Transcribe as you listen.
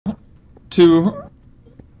To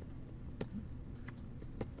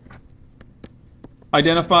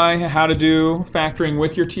identify how to do factoring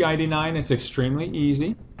with your ti89, it's extremely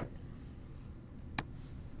easy.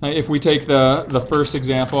 If we take the first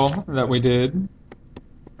example that we did,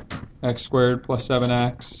 x squared plus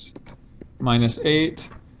 7x minus 8,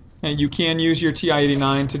 and you can use your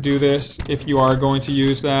ti89 to do this. If you are going to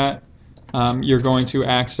use that, you're going to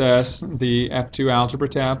access the F2 algebra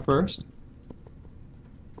tab first.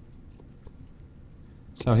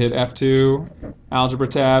 So hit F2 algebra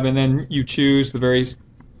tab, and then you choose the very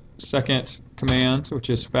second command,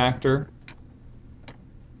 which is factor.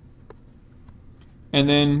 And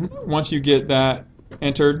then once you get that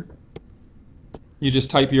entered, you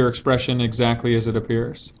just type your expression exactly as it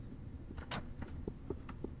appears.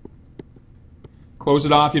 Close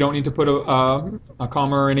it off. You don't need to put a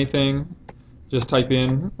comma or anything. Just type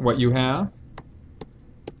in what you have.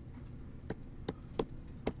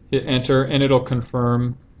 Hit enter, and it'll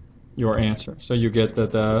confirm your answer. So you get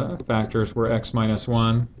that the factors were x minus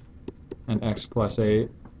 1 and x plus 8.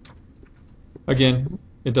 Again,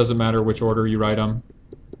 it doesn't matter which order you write them,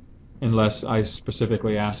 unless I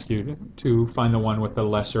specifically ask you to find the one with the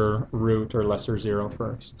lesser root or lesser zero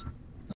first.